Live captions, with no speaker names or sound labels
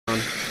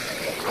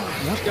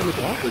What the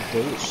fuck? The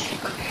Dolce.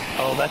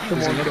 Oh, that's the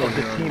There's one another of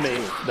the one.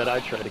 teammate that I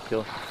tried to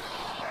kill.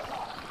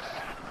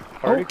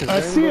 Oh, Arctic, is I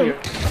there see him.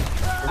 anybody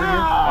over here?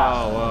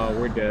 Oh,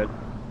 we're dead.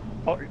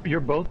 Oh, you're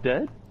both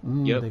dead?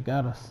 Yep. They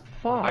got us.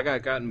 Fuck. I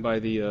got gotten by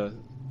the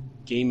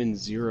Game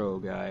Zero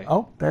guy.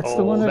 Oh, that's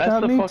the one that that's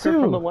got the me fucker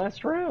too. from the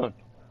last round.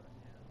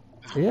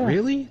 Yeah.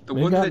 Really? The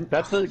They one got- that...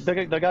 That's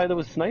the guy that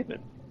was sniping.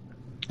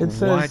 It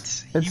says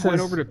What? it He says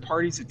went over to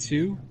parties at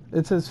 2?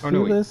 it says Oh,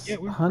 no, wait. Fearless Yeah,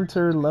 we were-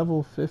 Hunter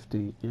level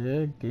 50.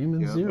 Yeah, Game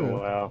and Yeah. Oh, Zero.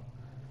 wow.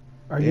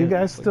 Are Yeah, you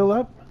guys it's like- still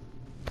up?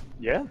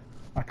 Yeah.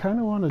 I kind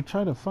of want to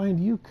try to find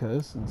you,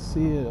 cuz, and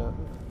see.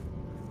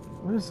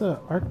 Where's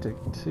Arctic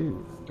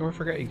too? Oh, I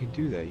forgot you could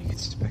do that. You could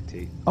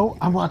spectate. Oh,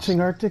 I'm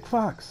watching Arctic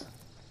Fox.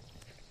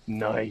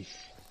 Nice.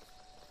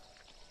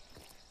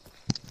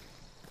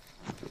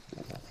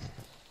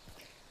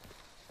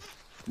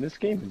 This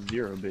game is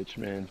zero, bitch,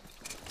 man.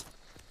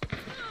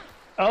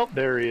 Oh,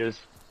 there he is.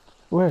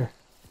 Where?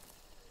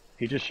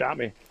 He just shot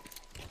me.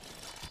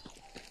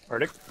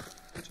 Arctic,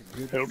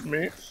 help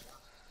me.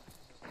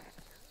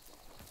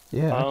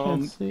 Yeah, I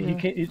can't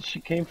see. She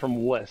came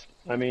from west.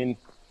 I mean,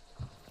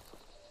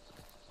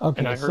 Okay,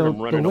 and I heard so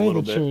him running a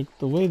little bit.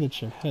 the way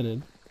that you're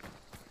headed,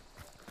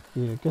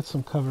 yeah, get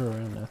some cover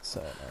around that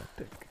side,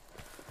 Arctic.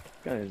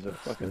 guy is a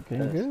fucking Looking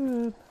pest.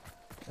 good.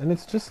 And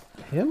it's just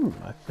him,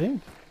 I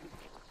think.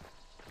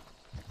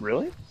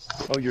 Really?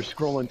 Oh, you're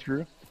scrolling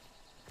through.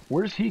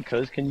 Where's he?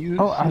 Cuz can you?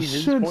 Oh, see I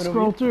his should point of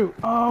scroll view? through.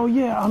 Oh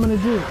yeah, I'm gonna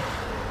do it.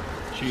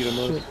 Cheat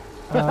him. Shit.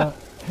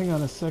 Hang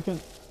on a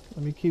second.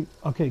 Let me keep.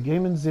 Okay,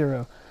 Game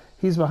Zero.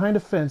 He's behind a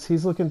fence.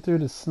 He's looking through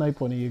to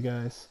snipe one of you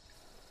guys.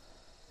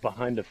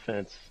 Behind a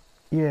fence.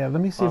 Yeah,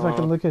 let me see if I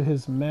can look at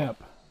his map.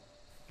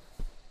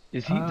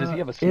 Is he? Does he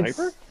have a It's-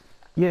 sniper?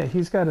 Yeah,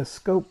 he's got a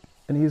scope,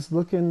 and he's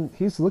looking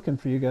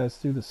for you guys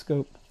through the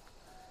scope.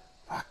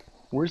 Fuck.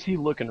 Where's he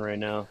looking right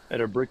now?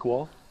 At a brick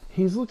wall?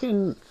 He's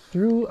looking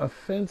through a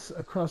fence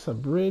across a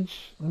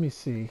bridge. Let me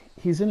see.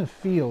 He's in a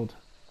field.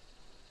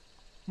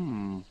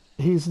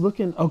 He's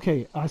looking.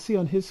 Okay, I see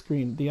on his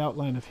screen the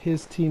outline of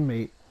his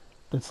teammate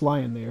that's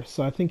lying there.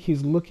 So I think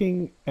he's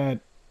looking at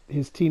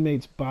his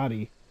teammate's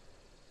body.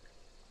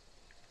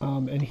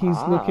 And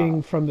he's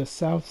looking from the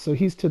south, so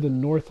he's to the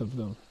north of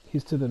them.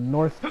 He's to the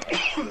north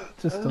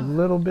just a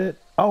little bit.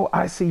 Oh,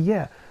 I see,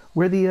 yeah.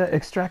 Where the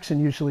extraction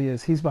usually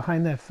is. He's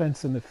behind that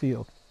fence in the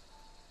field.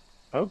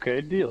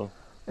 Okay, deal.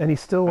 And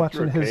he's still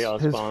After watching a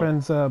chaos his bomb.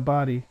 friend's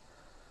body.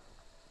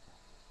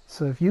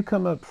 So if you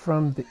come up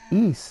from the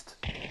east...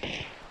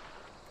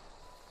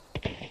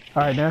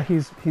 Alright, now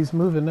he's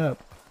moving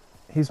up.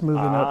 He's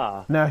moving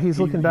up. Now he's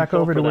looking back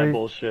over to that where...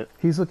 bullshit.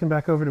 He's looking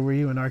back over to where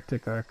you and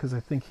Arctic are, because I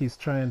think he's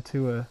trying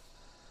to,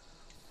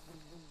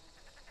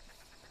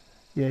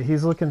 Yeah,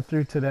 he's looking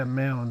through to that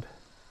mound.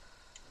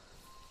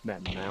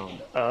 That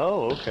mound.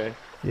 Oh, okay.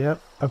 Yep.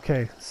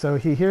 Okay, so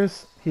he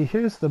hears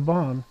the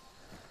bomb.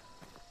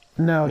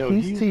 Now No,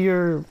 he's to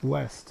your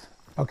west.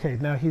 Okay,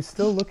 now he's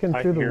still looking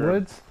I through the hear him.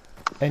 woods,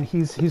 and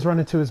he's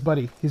running to his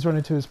buddy. He's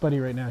running to his buddy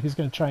right now. He's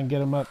gonna try and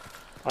get him up.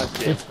 I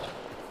see.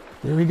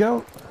 There we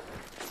go.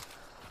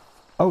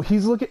 Oh,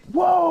 he's looking.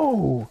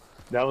 Whoa!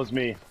 That was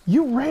me.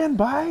 You ran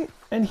by,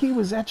 and he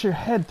was at your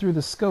head through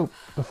the scope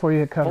before you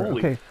hit cover. Holy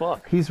okay,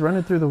 fuck. he's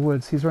running through the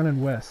woods. He's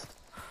running west.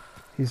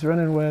 He's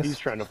running west. He's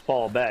trying to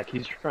fall back.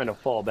 He's trying to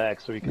fall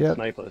back so he can Yep.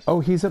 snipe us.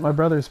 Oh, he's at my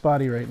brother's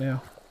body right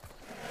now.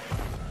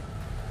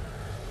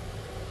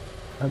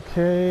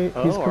 Okay,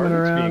 he's oh, coming Arctic's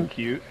around. being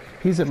cute.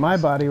 He's at my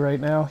body right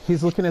now.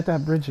 He's looking at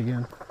that bridge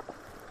again.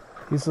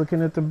 He's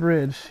looking at the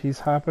bridge. He's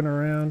hopping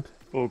around.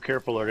 Oh,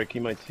 careful, Arctic. He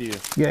might see you.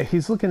 Yeah,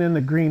 he's looking in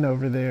the green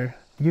over there.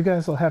 You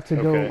guys will have to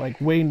go Okay. like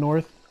way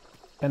north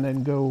and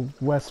then go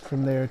west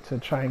from there to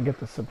try and get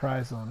the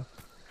surprise on him.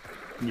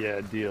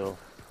 Yeah, deal.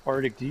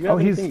 Arctic, do you have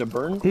anything to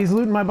burn? He's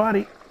looting my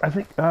body. I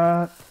think,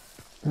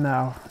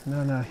 no.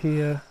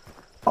 He,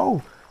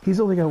 oh,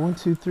 he's only got 1,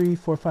 2, 3,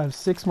 4, 5,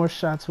 6 more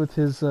shots with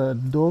his,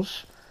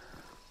 Dolch.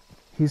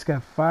 He's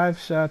got 5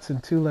 shots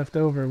and 2 left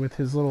over with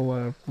his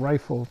little,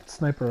 rifle,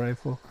 sniper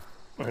rifle.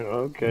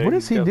 Okay. What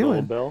is he he's got the little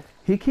doing? Bell.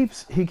 He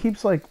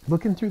keeps like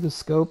looking through the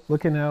scope,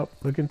 looking out,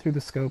 looking through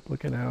the scope,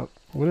 looking out.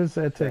 What is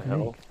that The technique?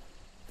 hell?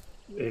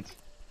 It's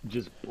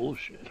just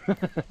bullshit.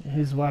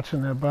 He's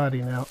watching that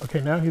body now.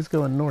 Okay, now he's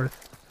going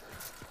north.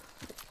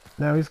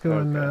 Now he's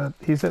going, Okay.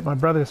 he's at my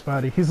brother's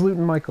body. He's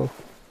looting Michael.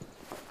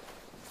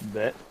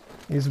 Bet.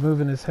 He's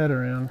moving his head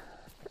around.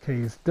 Okay,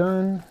 he's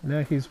done.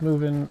 Now he's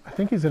moving. I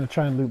think he's going to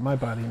try and loot my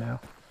body now.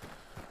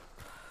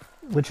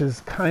 Which is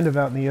kind of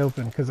out in the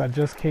open because I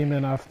just came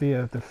in off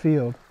the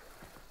field.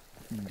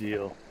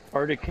 Deal.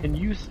 Arctic, can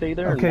you stay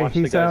there Okay, and watch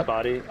the he's guy's out.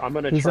 body? I'm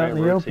gonna He's try out in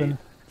and the rotate. open.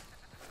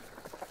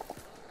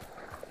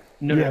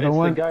 No, Yeah, no, the it's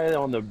one- the guy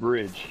on the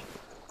bridge.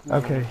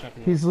 Okay,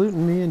 he's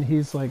looting me and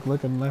he's like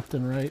looking left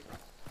and right.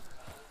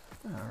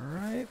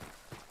 Alright.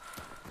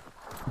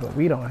 But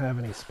we don't have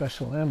any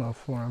special ammo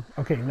for him.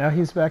 Okay, now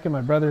he's back in my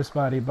brother's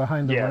body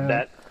behind the Yeah, round.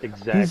 that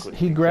exactly.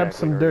 He grabbed exactly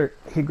some right. dirt.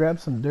 He grabbed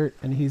some dirt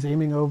and he's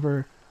aiming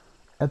over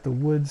at the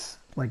woods,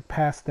 like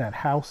past that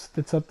house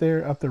that's up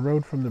there, up the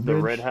road from the The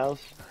bridge. red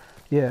house.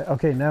 Yeah,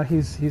 okay, now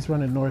he's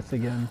running north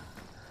again.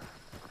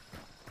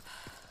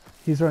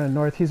 He's running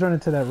north. He's running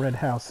to that red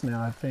house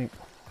now, I think,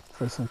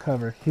 for some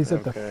cover. He's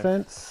at the Okay.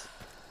 fence.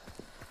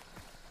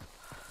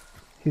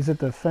 He's at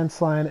the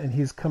fence line, and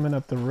he's coming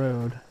up the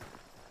road.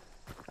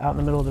 Out in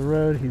the middle of the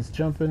road, he's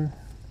jumping.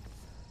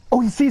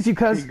 Oh, he sees you,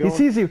 cuz. He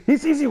sees you. He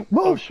sees you.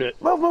 Move. Oh,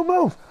 shit. Move, move,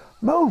 move.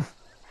 Move.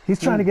 He's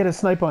trying to get a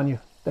snipe on you.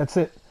 That's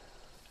it.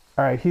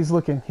 All right, he's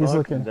looking. He's Fuck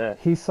looking. that.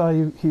 He saw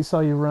you. He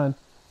saw you run.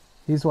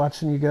 He's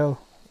watching you go.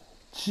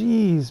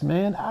 Jeez,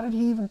 man. How did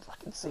he even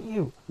fucking see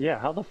you? Yeah,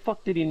 how the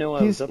fuck did he know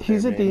I was up there,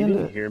 He's at man? the He end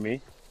didn't of... hear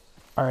me.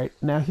 All right,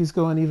 now he's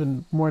going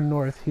even more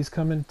north. He's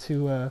coming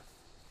to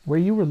where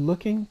you were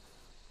looking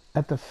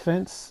at the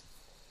fence.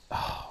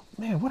 Oh,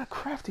 man, what a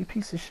crafty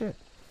piece of shit.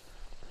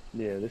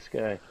 Yeah, this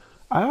guy.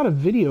 I ought to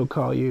video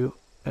call you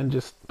and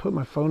just put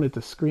my phone at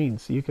the screen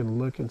so you can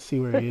look and see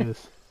where he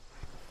is.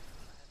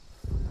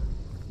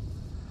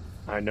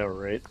 I know,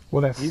 right?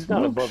 Well, that He's not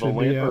smoke above a should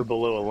be or out.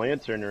 below a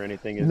lantern or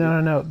anything, is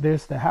No, no, no.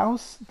 There's the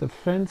house, the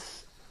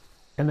fence,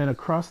 and then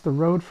across the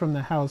road from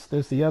the house,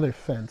 there's the other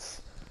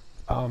fence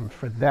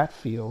for that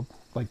field,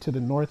 like to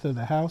the north of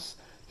the house.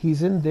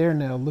 He's in there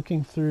now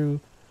looking through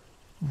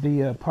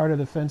the part of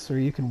the fence where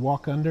you can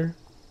walk under.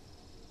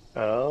 he?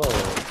 Oh.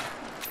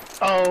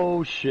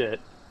 Oh, shit.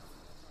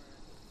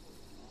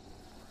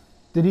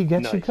 Did he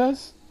get you, Nice.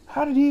 cuz?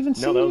 How did he even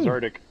see No, that you? was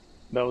Arctic.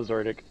 That was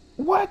Arctic.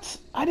 What?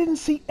 I didn't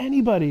see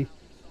anybody.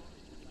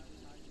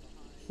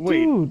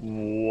 Wait, Dude.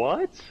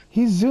 what?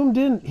 He zoomed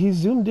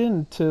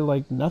in to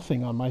like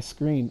nothing on my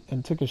screen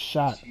and took a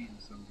shot.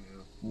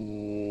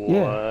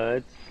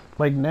 What?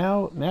 Like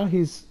now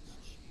he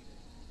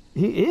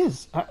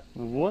is.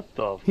 What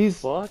the He's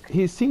fuck?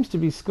 he seems to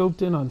be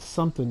scoped in on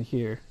something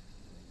here,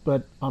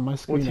 but on my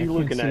screen What's he I can't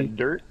looking see. at?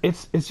 Dirt?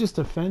 It's just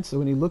a fence. So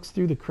when he looks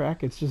through the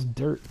crack, it's just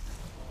dirt.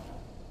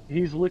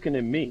 He's looking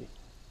at me.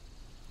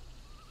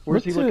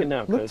 Where's he looking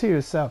now, Look cuz? to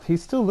your south.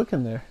 He's still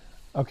looking there.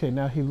 Okay,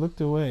 now he looked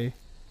away.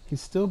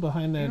 He's still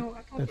behind that, You know,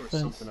 I thought that there was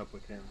fence. something up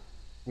with him.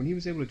 When he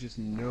was able to just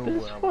know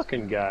This where I was fucking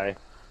going. guy.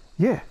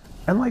 Yeah,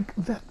 and like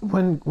that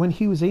when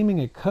he was aiming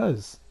at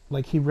Cuz,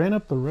 like he ran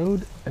up the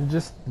road and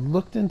just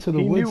looked into the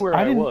He woods. knew where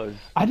I didn't, was.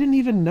 I didn't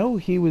even know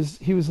he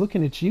was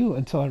looking at you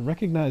until I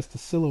recognized the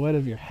silhouette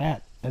of your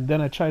hat, and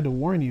then I tried to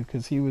warn you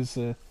because he was.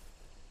 All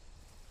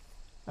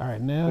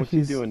right, now What's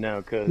he's he doing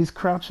now, cuz? he's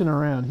crouching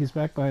around. He's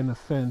back behind the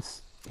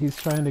fence. He's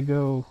trying to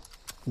go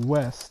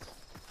west.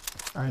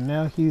 All right,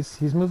 now he's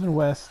moving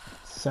west,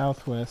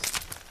 southwest.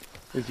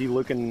 Is he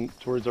looking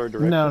towards our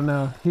direction?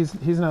 No, he's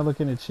not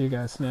looking at you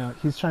guys now.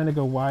 He's trying to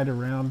go wide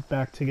around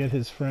back to get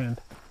his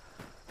friend.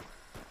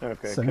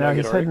 Okay, So can now I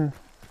get he's Arctic? heading.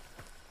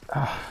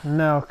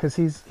 No, because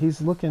he's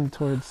looking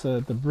towards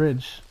the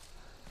bridge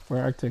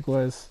where Arctic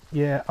was.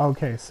 Yeah.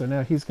 Okay. So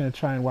now he's gonna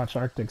try and watch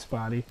Arctic's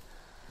body.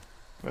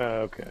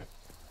 Okay.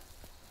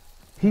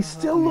 He's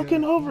still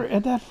looking over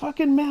at that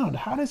fucking mound.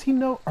 How does he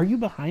know? Are you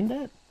behind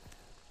that?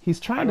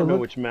 He's I trying don't to know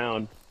look. which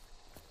mound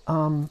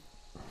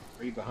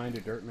Are you behind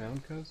a dirt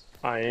mound, cuz?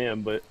 I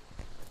am, but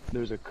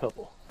there's a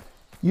couple.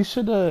 You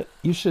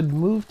should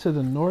move to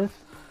the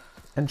north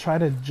and try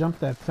to jump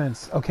that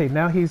fence. Okay,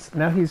 now he's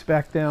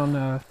back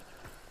down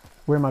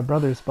where my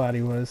brother's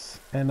body was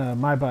and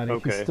my body.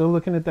 He's Okay. still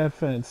looking at that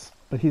fence,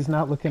 but he's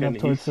not looking Can up he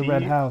towards the see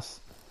red you? house.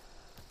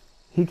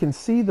 He can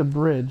see the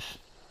bridge.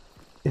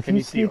 If Can you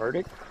you see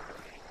Arctic?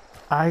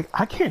 I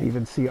can't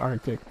even see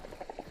Arctic.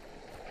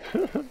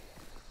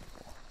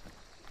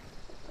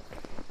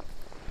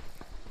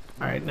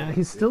 All right, now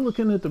he's still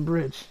looking at the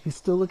bridge. He's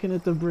still looking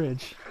at the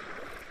bridge.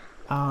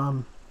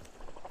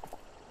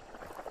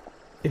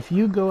 If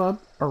you go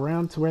up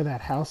around to where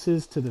that house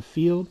is to the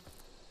field,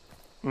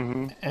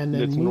 Mm-hmm. and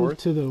then It's move north?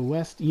 to the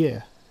west,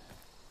 yeah.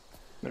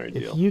 All right,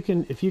 If deal. you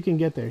can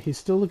get there, he's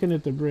still looking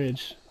at the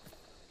bridge.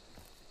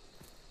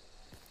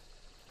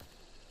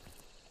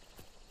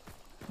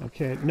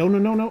 Okay,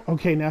 no.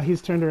 Okay, now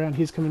he's turned around.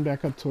 He's coming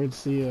back up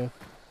towards the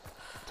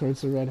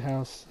red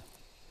house.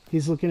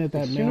 He's looking at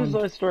that As soon mound.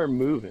 as I start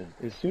moving,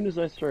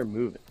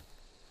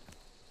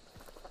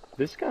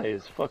 this guy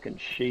is fucking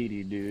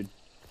shady, dude.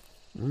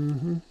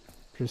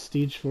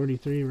 Prestige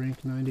 43,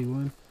 rank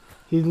 91.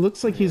 He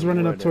looks like he's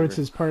running up towards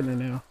whatever. his partner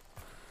now.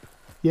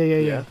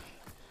 Yeah.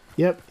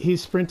 Yep,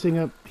 he's sprinting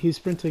up. He's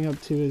sprinting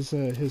up to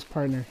his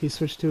partner. He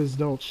switched to his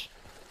Dolch,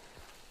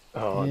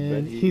 Oh, I bet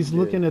and he he's did.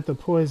 looking at the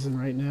poison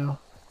right now.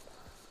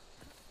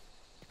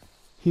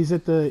 He's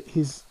at the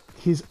he's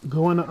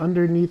going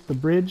underneath the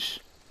bridge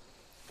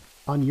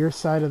on your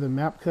side of the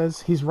map,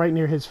 cuz he's right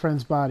near his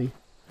friend's body.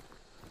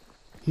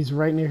 He's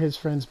right near his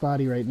friend's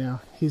body right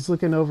now. He's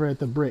looking over at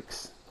the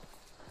bricks.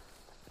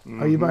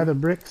 Are you by the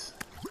bricks?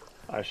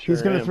 I sure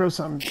He's gonna am. throw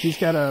something. He's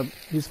got a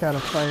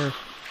fire.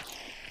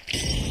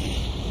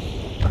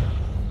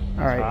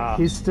 All right, Ah.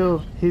 he's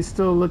still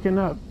looking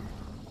up.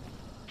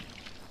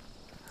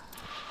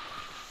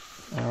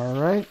 All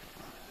right.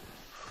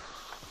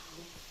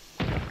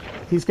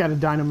 He's got a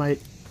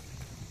dynamite.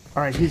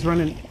 All right, he's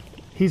running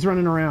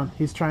around.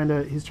 He's trying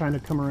to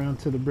come around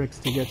to the bricks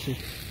to get you.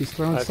 He's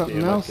throwing I see something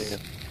him, I else. see him.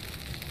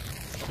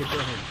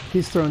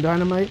 He's throwing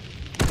dynamite.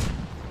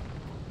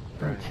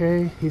 Brian.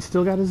 Okay, he's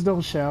still got his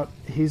dull shout.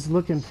 He's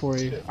looking for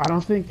you. I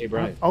don't think. Hey,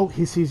 Brian. Oh,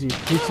 he sees you.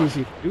 He sees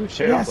you. Do a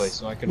share Yes. play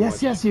so I can Yes,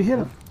 watch. yes, you hit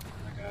him.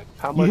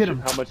 How You much? hit him.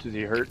 How much is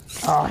he hurt?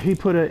 Oh, he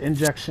put an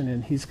injection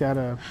in. He's got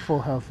a full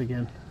health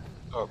again.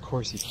 Oh, of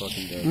course he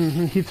fucking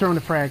does. He's throwing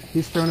a frag.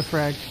 He's throwing a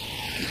frag.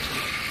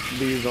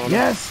 Bees on.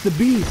 Yes, the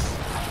bees.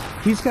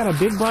 He's got a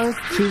big bar,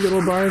 2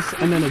 little bars,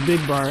 and then a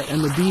big bar,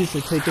 and the bees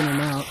are taking him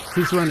out.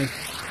 He's running.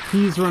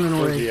 He's running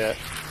Where's he away. at?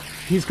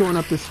 He's going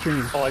up the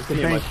stream. Oh, I the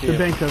see him, I bank, see the him.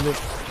 bank of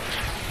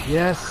it.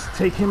 Yes,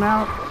 take him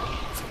out.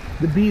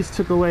 The bees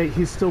took away.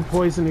 He's still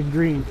poisoned and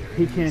green.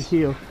 He can't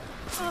heal.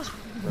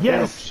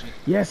 Yes,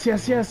 yes,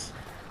 yes, yes.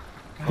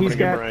 gonna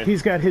get Brian.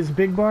 He's got his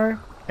big bar,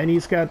 and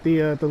he's got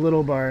the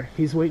little bar.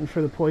 He's waiting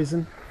for the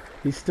poison.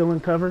 He's still in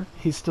cover.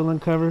 He's still in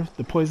cover.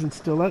 The poison's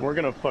still up. We're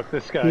gonna fuck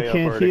this guy He up,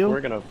 can't Arctic. heal? We're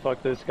gonna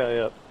fuck this guy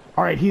up.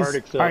 All right,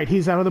 Ardic's up.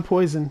 he's out of the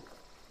poison.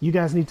 You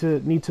guys need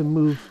to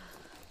move.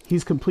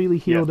 He's completely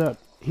healed Yep. up.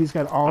 He's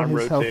got all I'm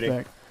his rotating.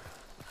 health back.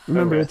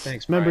 Remember, Okay, it's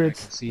Thanks, remember Brian. I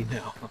it's can see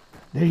now.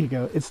 there. You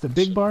go. It's the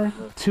big bar,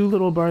 2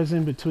 little bars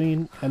in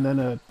between, and then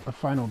a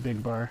final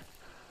big bar.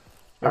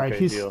 All right, Okay,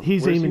 he's deal.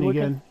 he's Where's he aiming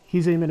looking? again.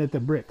 He's aiming at the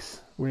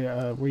bricks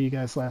where you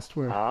guys last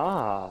were,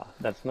 Ah,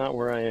 that's not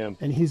where I am.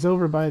 and he's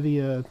over by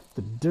the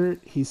dirt.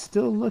 He's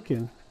still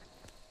looking.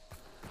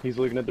 He's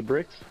looking at the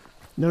bricks.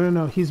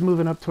 No. He's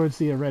moving up towards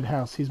the red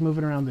house. He's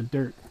moving around the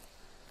dirt.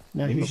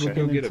 Now Maybe you he's should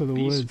go looking get into a the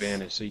beast woods.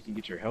 vanish so you can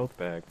get your health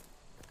back.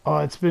 Oh,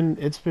 it's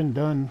been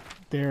done.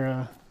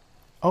 They're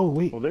oh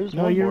wait. Well, there's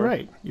no, one you're more.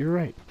 right. You're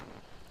right.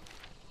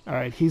 All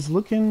right, he's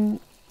looking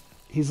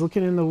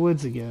in the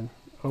woods again.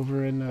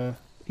 Over in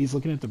he's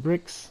looking at the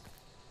bricks.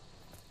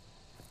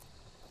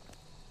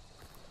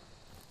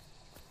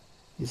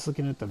 He's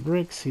looking at the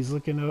bricks. He's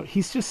looking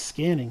he's just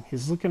scanning.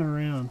 He's looking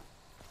around.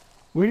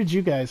 Where did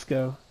you guys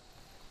go?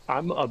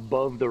 I'm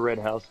above the red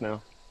house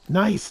now.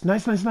 Nice.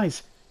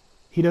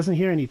 He doesn't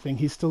hear anything.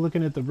 He's still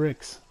looking at the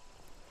bricks.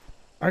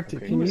 Arctic,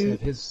 Okay, He must can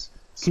have his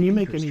you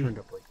make speakers any- turned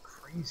up like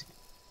crazy.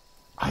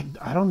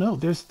 I don't know.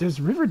 There's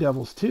river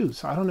devils too,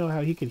 so I don't know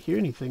how he could hear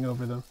anything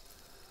over them.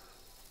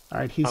 All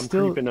right, he's I'm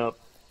still. creeping up.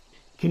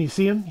 Can you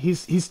see him?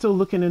 He's still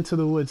looking into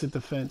the woods at the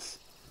fence.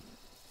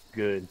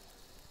 Good.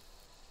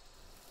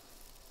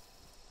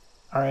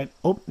 All right.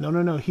 Oh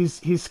no.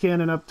 He's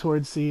scanning up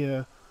towards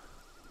the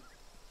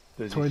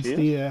Does towards he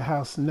see us? the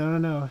house.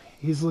 No.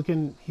 He's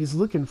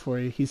looking for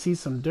you. He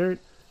sees some dirt.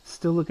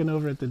 Still looking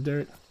over at the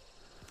dirt.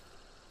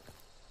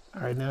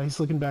 All right, now he's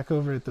looking back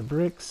over at the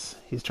bricks.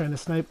 He's trying to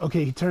snipe.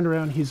 Okay, he turned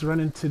around. He's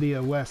running to the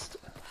west,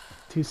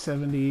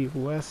 270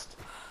 west.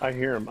 I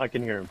hear him. I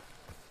can hear him.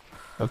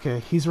 Okay,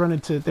 he's running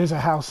to. There's a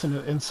house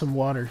and some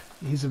water.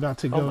 He's about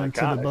to Oh go my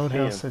into God, the I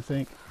boathouse, see him. I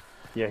think.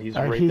 Yeah, he's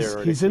All right, right he's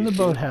there. he's in the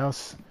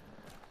boathouse.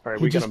 All right,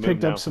 He we just gotta move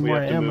picked up now. some We more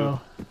have to ammo. move.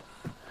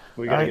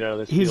 We All gotta right, get out of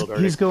this he's field,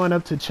 Arctic. he's going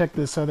up to check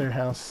this other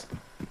house.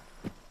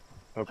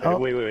 Okay, Oh.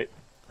 wait.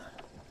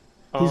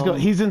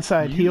 He's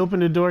inside. He you-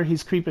 opened the door.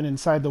 He's creeping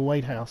inside the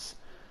White House.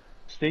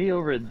 Stay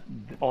over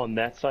on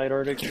that side,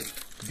 Arctic.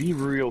 Be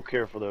real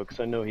careful though,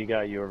 because I know he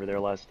got you over there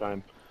last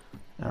time.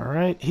 All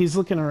right, he's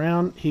looking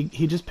around. He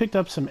just picked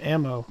up some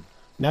ammo.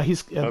 Now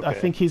he's. I Okay.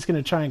 think he's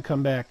going to try and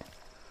come back.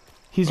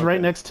 He's right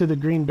Okay. next to the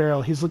green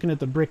barrel. He's looking at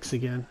the bricks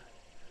again.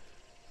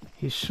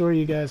 He's sure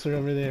you guys are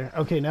over there.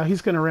 Okay, now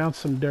he's going to round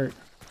some dirt.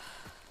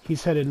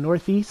 He's headed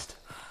northeast.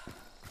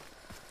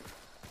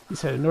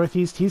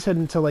 He's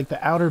heading to like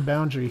the outer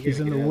boundary. He's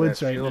in the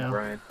woods right now.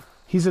 Brian.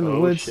 He's in the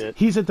Oh, woods. shit.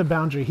 He's at the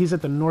boundary. He's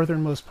at the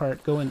northernmost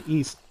part, going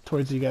east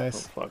towards you Oh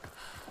guys. fuck!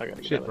 I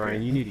gotta get Shit, out of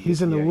Brian, here. you need to He's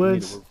get, in the yeah, you need to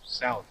woods. move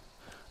south.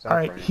 All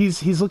right, Brian.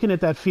 he's looking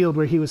at that field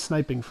where he was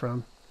sniping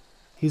from.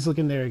 He's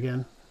looking there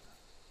again.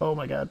 Oh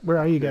my God, where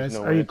are you There's guys?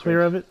 no Are you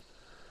clear of entrance.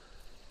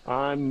 it?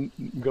 I'm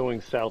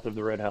going south of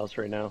the red house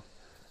right now.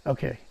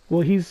 Okay.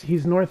 Well, he's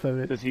north of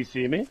it. Does he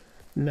see me?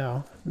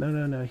 No.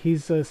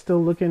 He's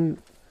still looking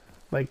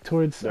like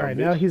towards. There, All right,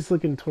 now bitch. he's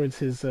looking towards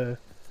his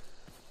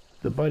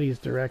the buddy's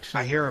direction.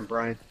 I hear him,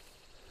 Brian.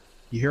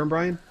 You hear him,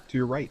 Brian? To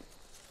your right.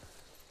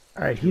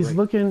 All right, to your he's right.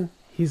 looking.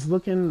 He's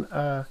looking Put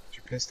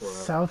your pistol out.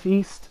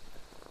 southeast.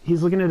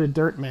 He's looking at a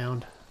dirt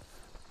mound.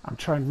 I'm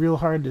trying real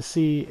hard to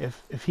see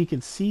if he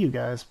could see you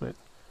guys, but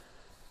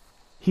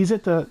he's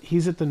at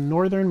the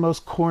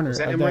northernmost corner Is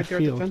that of him that right there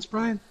at the field. fence,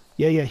 Brian?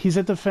 Yeah, he's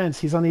at the fence.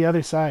 He's on the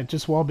other side.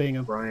 Just wallbang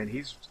him. Brian,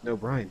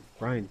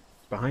 Brian,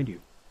 behind you.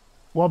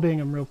 Wallbang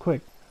him real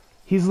quick.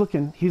 He's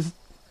looking. He's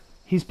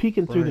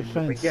peeking through the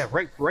Brian, fence. Yeah,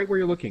 right where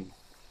you're looking.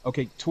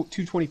 Okay,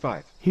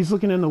 225. He's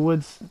looking in the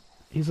woods.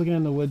 He's looking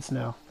in the woods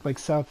now, like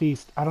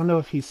southeast. I don't know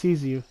if he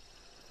sees you.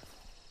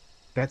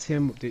 That's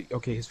him.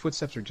 Okay, his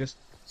footsteps are just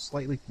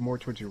slightly more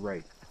towards your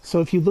right.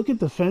 So if you look at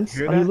the fence,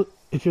 You hear that?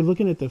 if you're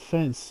looking at the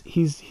fence,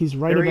 he's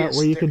right There he about is.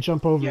 where you There- could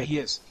jump over. Yeah, it. he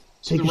is.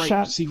 To Take the a right.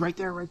 shot. See, right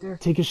there, right there.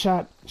 Take a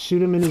shot.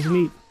 Shoot him in his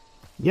meat.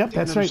 Yep, Take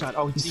that's another right. shot.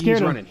 Oh, You he's scared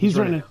him. running. He's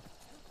running. now.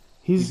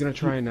 He's gonna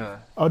try and.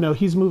 Oh no,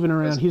 he's moving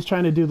around. Listen. He's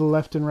trying to do the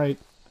left and right.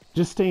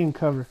 Just stay in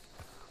cover.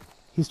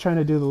 He's trying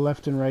to do the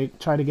left and right.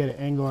 Try to get an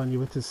angle on you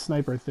with his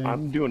sniper thing.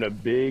 I'm doing a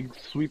big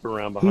sweep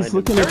around behind He's him.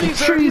 looking at There the he is,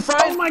 there he trees. is,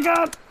 Brian. Oh my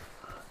God!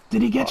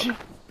 Did he get you?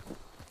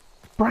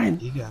 Brian,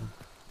 He got him.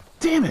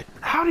 damn it!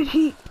 How did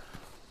he?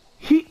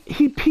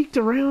 He peeked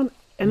around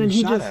and then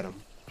he shot just. at him.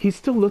 He's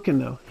still looking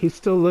though. He's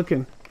still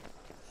looking.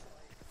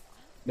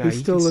 Nah, He's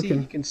still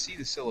looking. You can see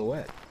the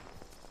silhouette.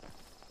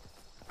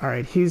 All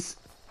right, he's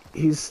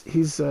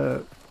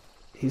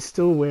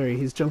still wary.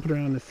 He's jumping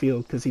around the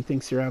field because he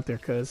thinks you're out there.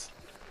 Cause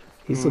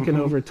he's looking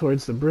over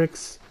towards the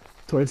bricks,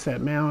 towards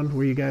that mound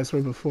where you guys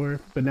were before.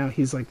 But now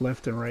he's like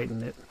left and right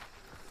in it.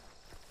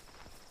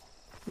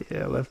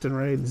 Yeah, left and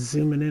right,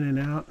 zooming in and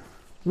out.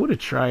 What a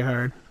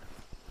tryhard!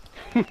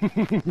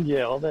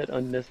 Yeah, all that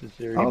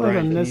unnecessary. All that Brian,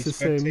 can you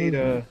unnecessary spectate,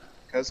 movement.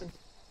 cousin?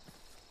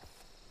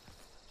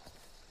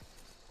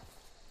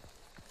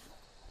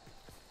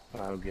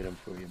 I'll get him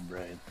for you,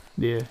 Brian.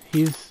 Yeah,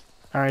 he's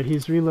all right.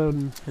 He's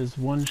reloading his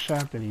one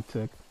shot that he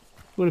took.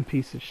 What a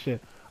piece of shit!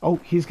 Oh,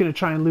 he's gonna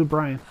try and loot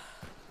Brian.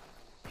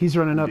 He's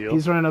running up. Deal.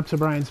 He's running up to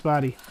Brian's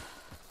body.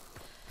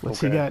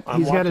 What's he got? I'm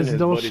He's got watching his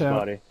Dolch buddy's out.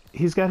 body.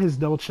 He's got his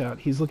Dolch out.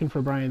 He's looking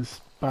for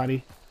Brian's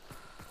body.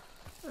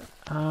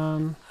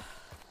 All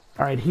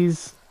right,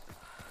 he's.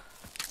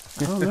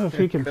 I don't know if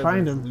he can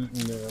find him.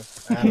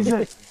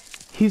 Looting,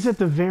 He's at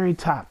the very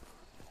top.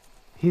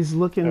 He's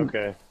looking.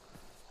 Okay.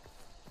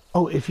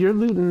 Oh, if you're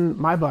looting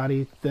my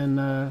body,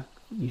 then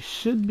you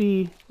should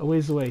be a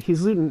ways away.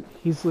 He's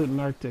looting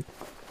Arctic.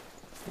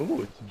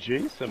 Ooh, it's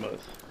Jason-us.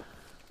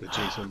 the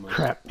Jason was.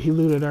 Crap, he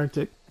looted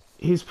Arctic.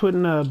 He's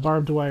putting a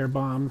barbed wire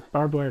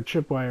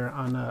tripwire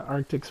on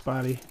Arctic's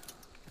body,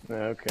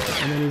 Okay.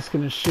 and then he's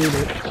gonna shoot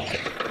it.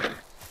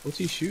 What's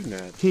he shooting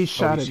at? He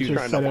shot he's it shooting- to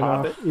trying set to it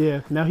pop off.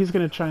 Yeah, now he's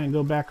gonna try and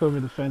go back over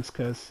the fence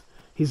because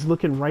he's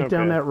looking right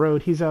down Okay. that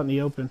road. He's out in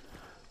the open.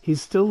 He's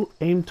still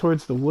aimed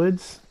towards the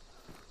woods.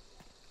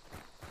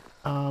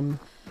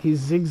 He's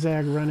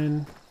zigzag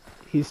running.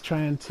 He's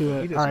trying to.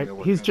 He doesn't All right, know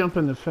what he's kind of-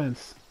 jumping the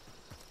fence.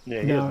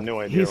 Yeah, he Now, has no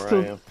idea where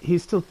I am. He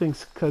still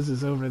thinks Cuz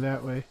is over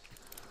that way.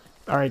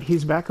 All right,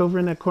 he's back over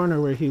in that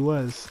corner where he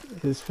was,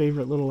 his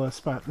favorite little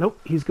spot. Nope,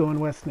 he's going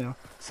west now,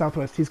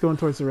 southwest. He's going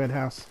towards the red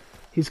house.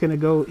 He's gonna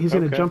go. He's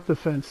gonna Okay. jump the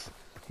fence.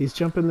 He's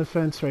jumping the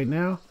fence right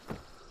now.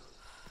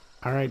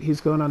 All right, he's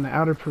going on the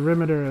outer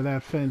perimeter of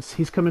that fence.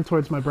 He's coming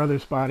towards my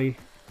brother's body,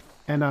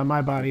 and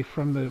my body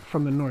from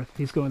the north.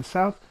 He's going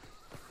south.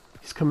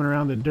 He's coming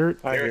around the dirt.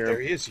 I There- hear there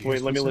him. he is. You Wait,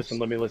 hear let me footsteps? listen.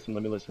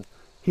 Let me listen.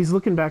 He's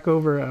looking back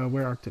over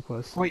where Arctic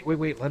was. Wait,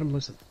 let him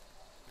listen.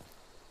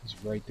 He's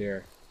right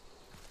there.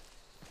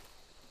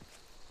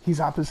 He's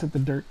opposite the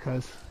dirt,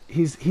 Cuz.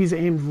 He's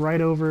aimed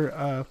right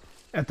over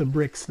at the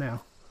bricks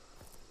now.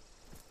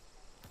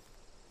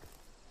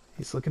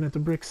 He's looking at the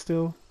bricks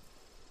still.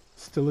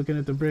 Still looking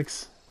at the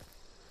bricks.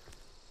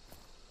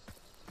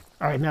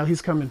 Alright, now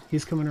he's coming.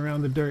 He's coming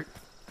around the dirt.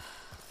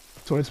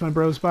 Towards my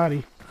bro's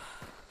body.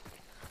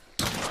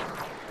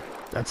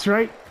 That's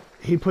right.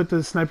 He put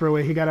the sniper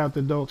away. He got out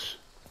the Dolch.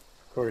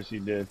 Of course he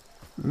did.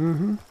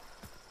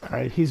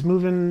 Alright, he's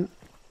moving.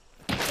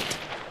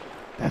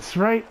 That's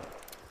right.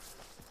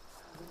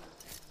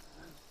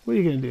 What are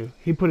you gonna do?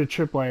 He put a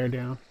tripwire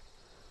down.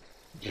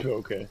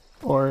 Okay.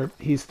 Or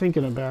he's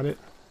thinking about it.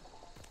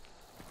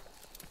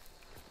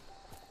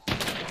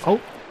 Oh,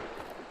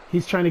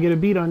 he's trying to get a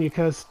beat on you,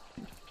 cuz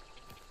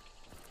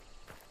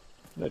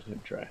Let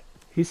him try.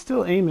 he's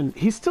still aiming.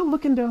 He's still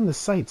looking down the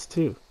sights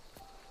too.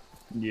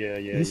 Yeah.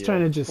 He's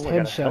trying to just I got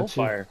a headshot you.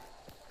 Hellfire.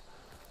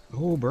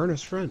 Oh, burn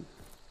his friend.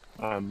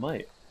 I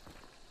might.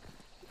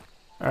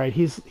 All right,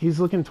 he's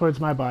looking towards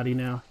my body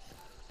now.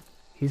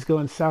 He's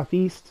going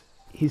southeast.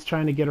 He's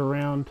trying to get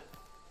around.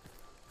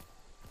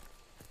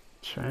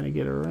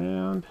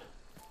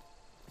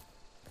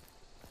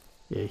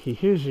 Yeah, he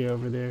hears you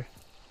over there.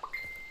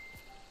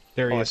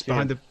 There he Oh, I is, see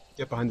him.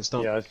 behind the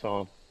stump. Yeah, I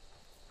saw him.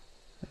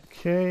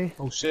 Okay.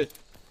 Oh shit.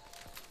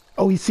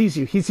 Oh, he sees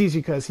you. He sees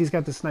you, cuz he's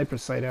got the sniper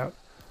sight out.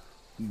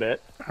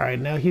 Bet. All right,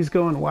 now he's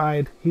going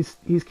wide. He's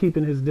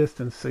keeping his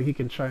distance so he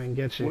can try and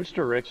get you. Which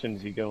direction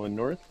is he going?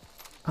 North?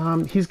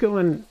 He's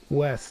going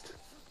west.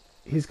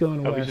 He's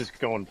going Oh, west. he's just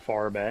going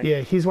far back.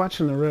 Yeah, he's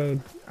watching the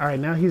road. All right,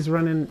 now he's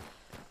running.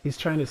 He's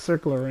trying to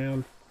circle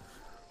around.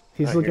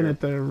 He's I looking hear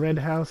at the red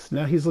house.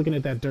 Now he's looking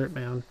at that dirt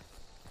mound,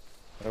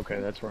 Okay,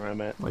 that's where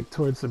I'm at. like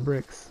towards the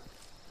bricks.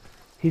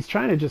 He's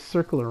trying to just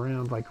circle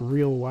around like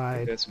real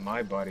wide That's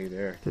my body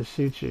there. to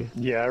shoot you.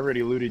 Yeah, I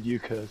already looted you,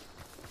 cuz.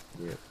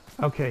 Yeah.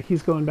 Okay,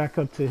 he's going back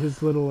up to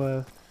his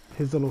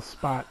little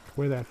spot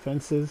where that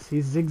fence is.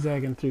 He's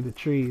zigzagging through the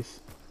trees.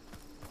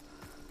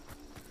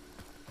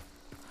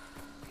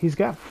 He's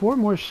got 4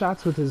 more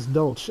shots with his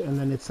Dolch, and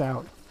then it's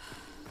out.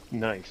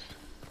 Nice.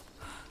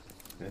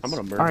 That's- I'm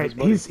gonna burn All right, his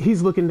buddy.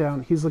 he's looking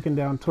down. He's looking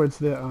down towards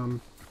the All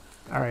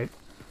right,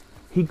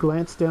 he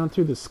glanced down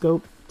through the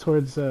scope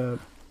towards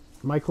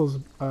Michael's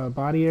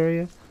body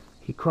area.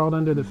 He crawled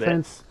under the Bet.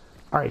 fence.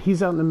 All right,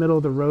 he's out in the middle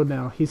of the road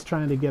now. He's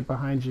trying to get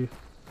behind you.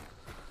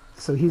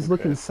 So he's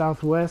looking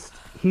southwest.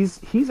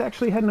 He's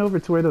actually heading over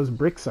to where those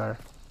bricks are.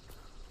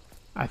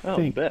 I Oh,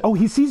 think. bet. Oh,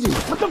 he sees you.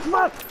 What the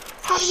fuck?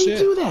 How did he Shit.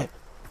 do that?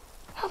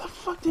 How the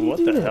fuck did What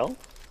he do the that? hell?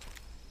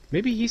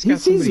 Maybe he's He got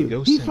sees somebody you.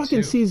 ghosting He fucking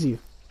too. sees you.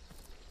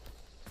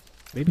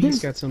 Maybe he's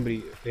got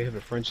somebody. They have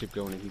a friendship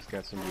going, and he's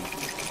got somebody.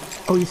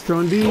 Oh, he's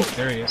throwing bees. Oh,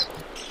 there he is.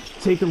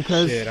 Take him,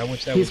 cuz. Shit, I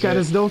wish that He's was got it.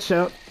 his Dolch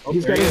out. Oh,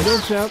 He's there got he his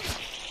is. Dolch out.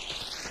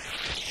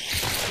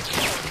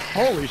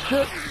 Holy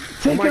shit!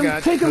 Take my him,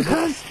 God. take him,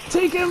 cuz.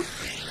 Take him.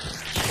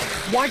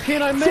 Why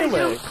can't I Take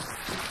melee? him.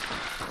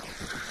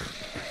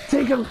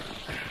 Take him.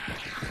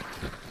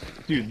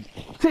 Dude,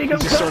 Take him,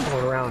 he's just cuz.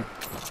 circling around.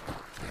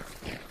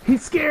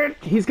 He's scared.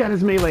 He's got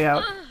his melee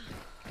out.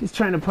 He's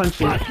trying to punch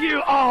you. Fuck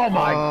you! Oh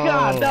my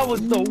god, that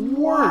was the worst!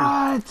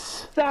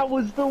 What? That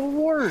was the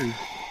worst!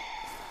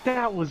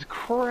 That was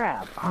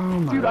crap! Oh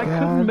my Dude, god. I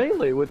couldn't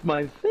melee with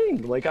my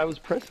thing. Like, I was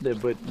pressing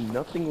it, but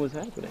nothing was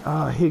happening.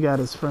 Oh, he got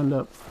his friend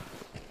up.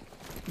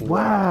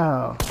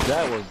 Wow.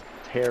 That was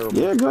terrible.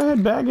 Yeah, go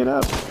ahead, bag it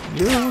up.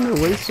 You're the one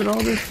that wasted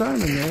all this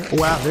time in there.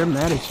 Wow, they're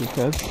mad at you,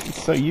 cuz.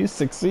 So you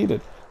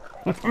succeeded.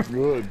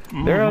 Good.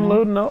 They're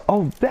unloading all.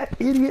 Oh, that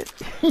idiot.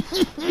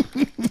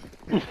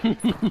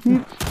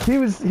 he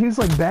was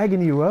like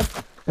bagging you up,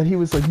 and he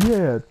was like,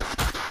 yeah.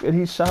 And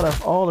he shot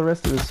off all the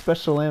rest of his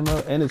special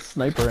ammo and his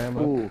sniper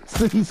ammo. Ooh.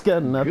 So he's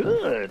got nothing.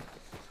 Good.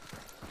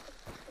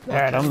 All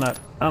right, I'm not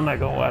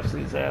gonna watch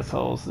these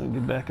assholes and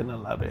get back in the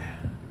lobby.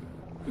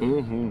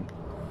 Mm-hmm.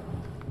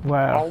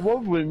 Wow. I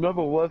love we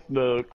never left the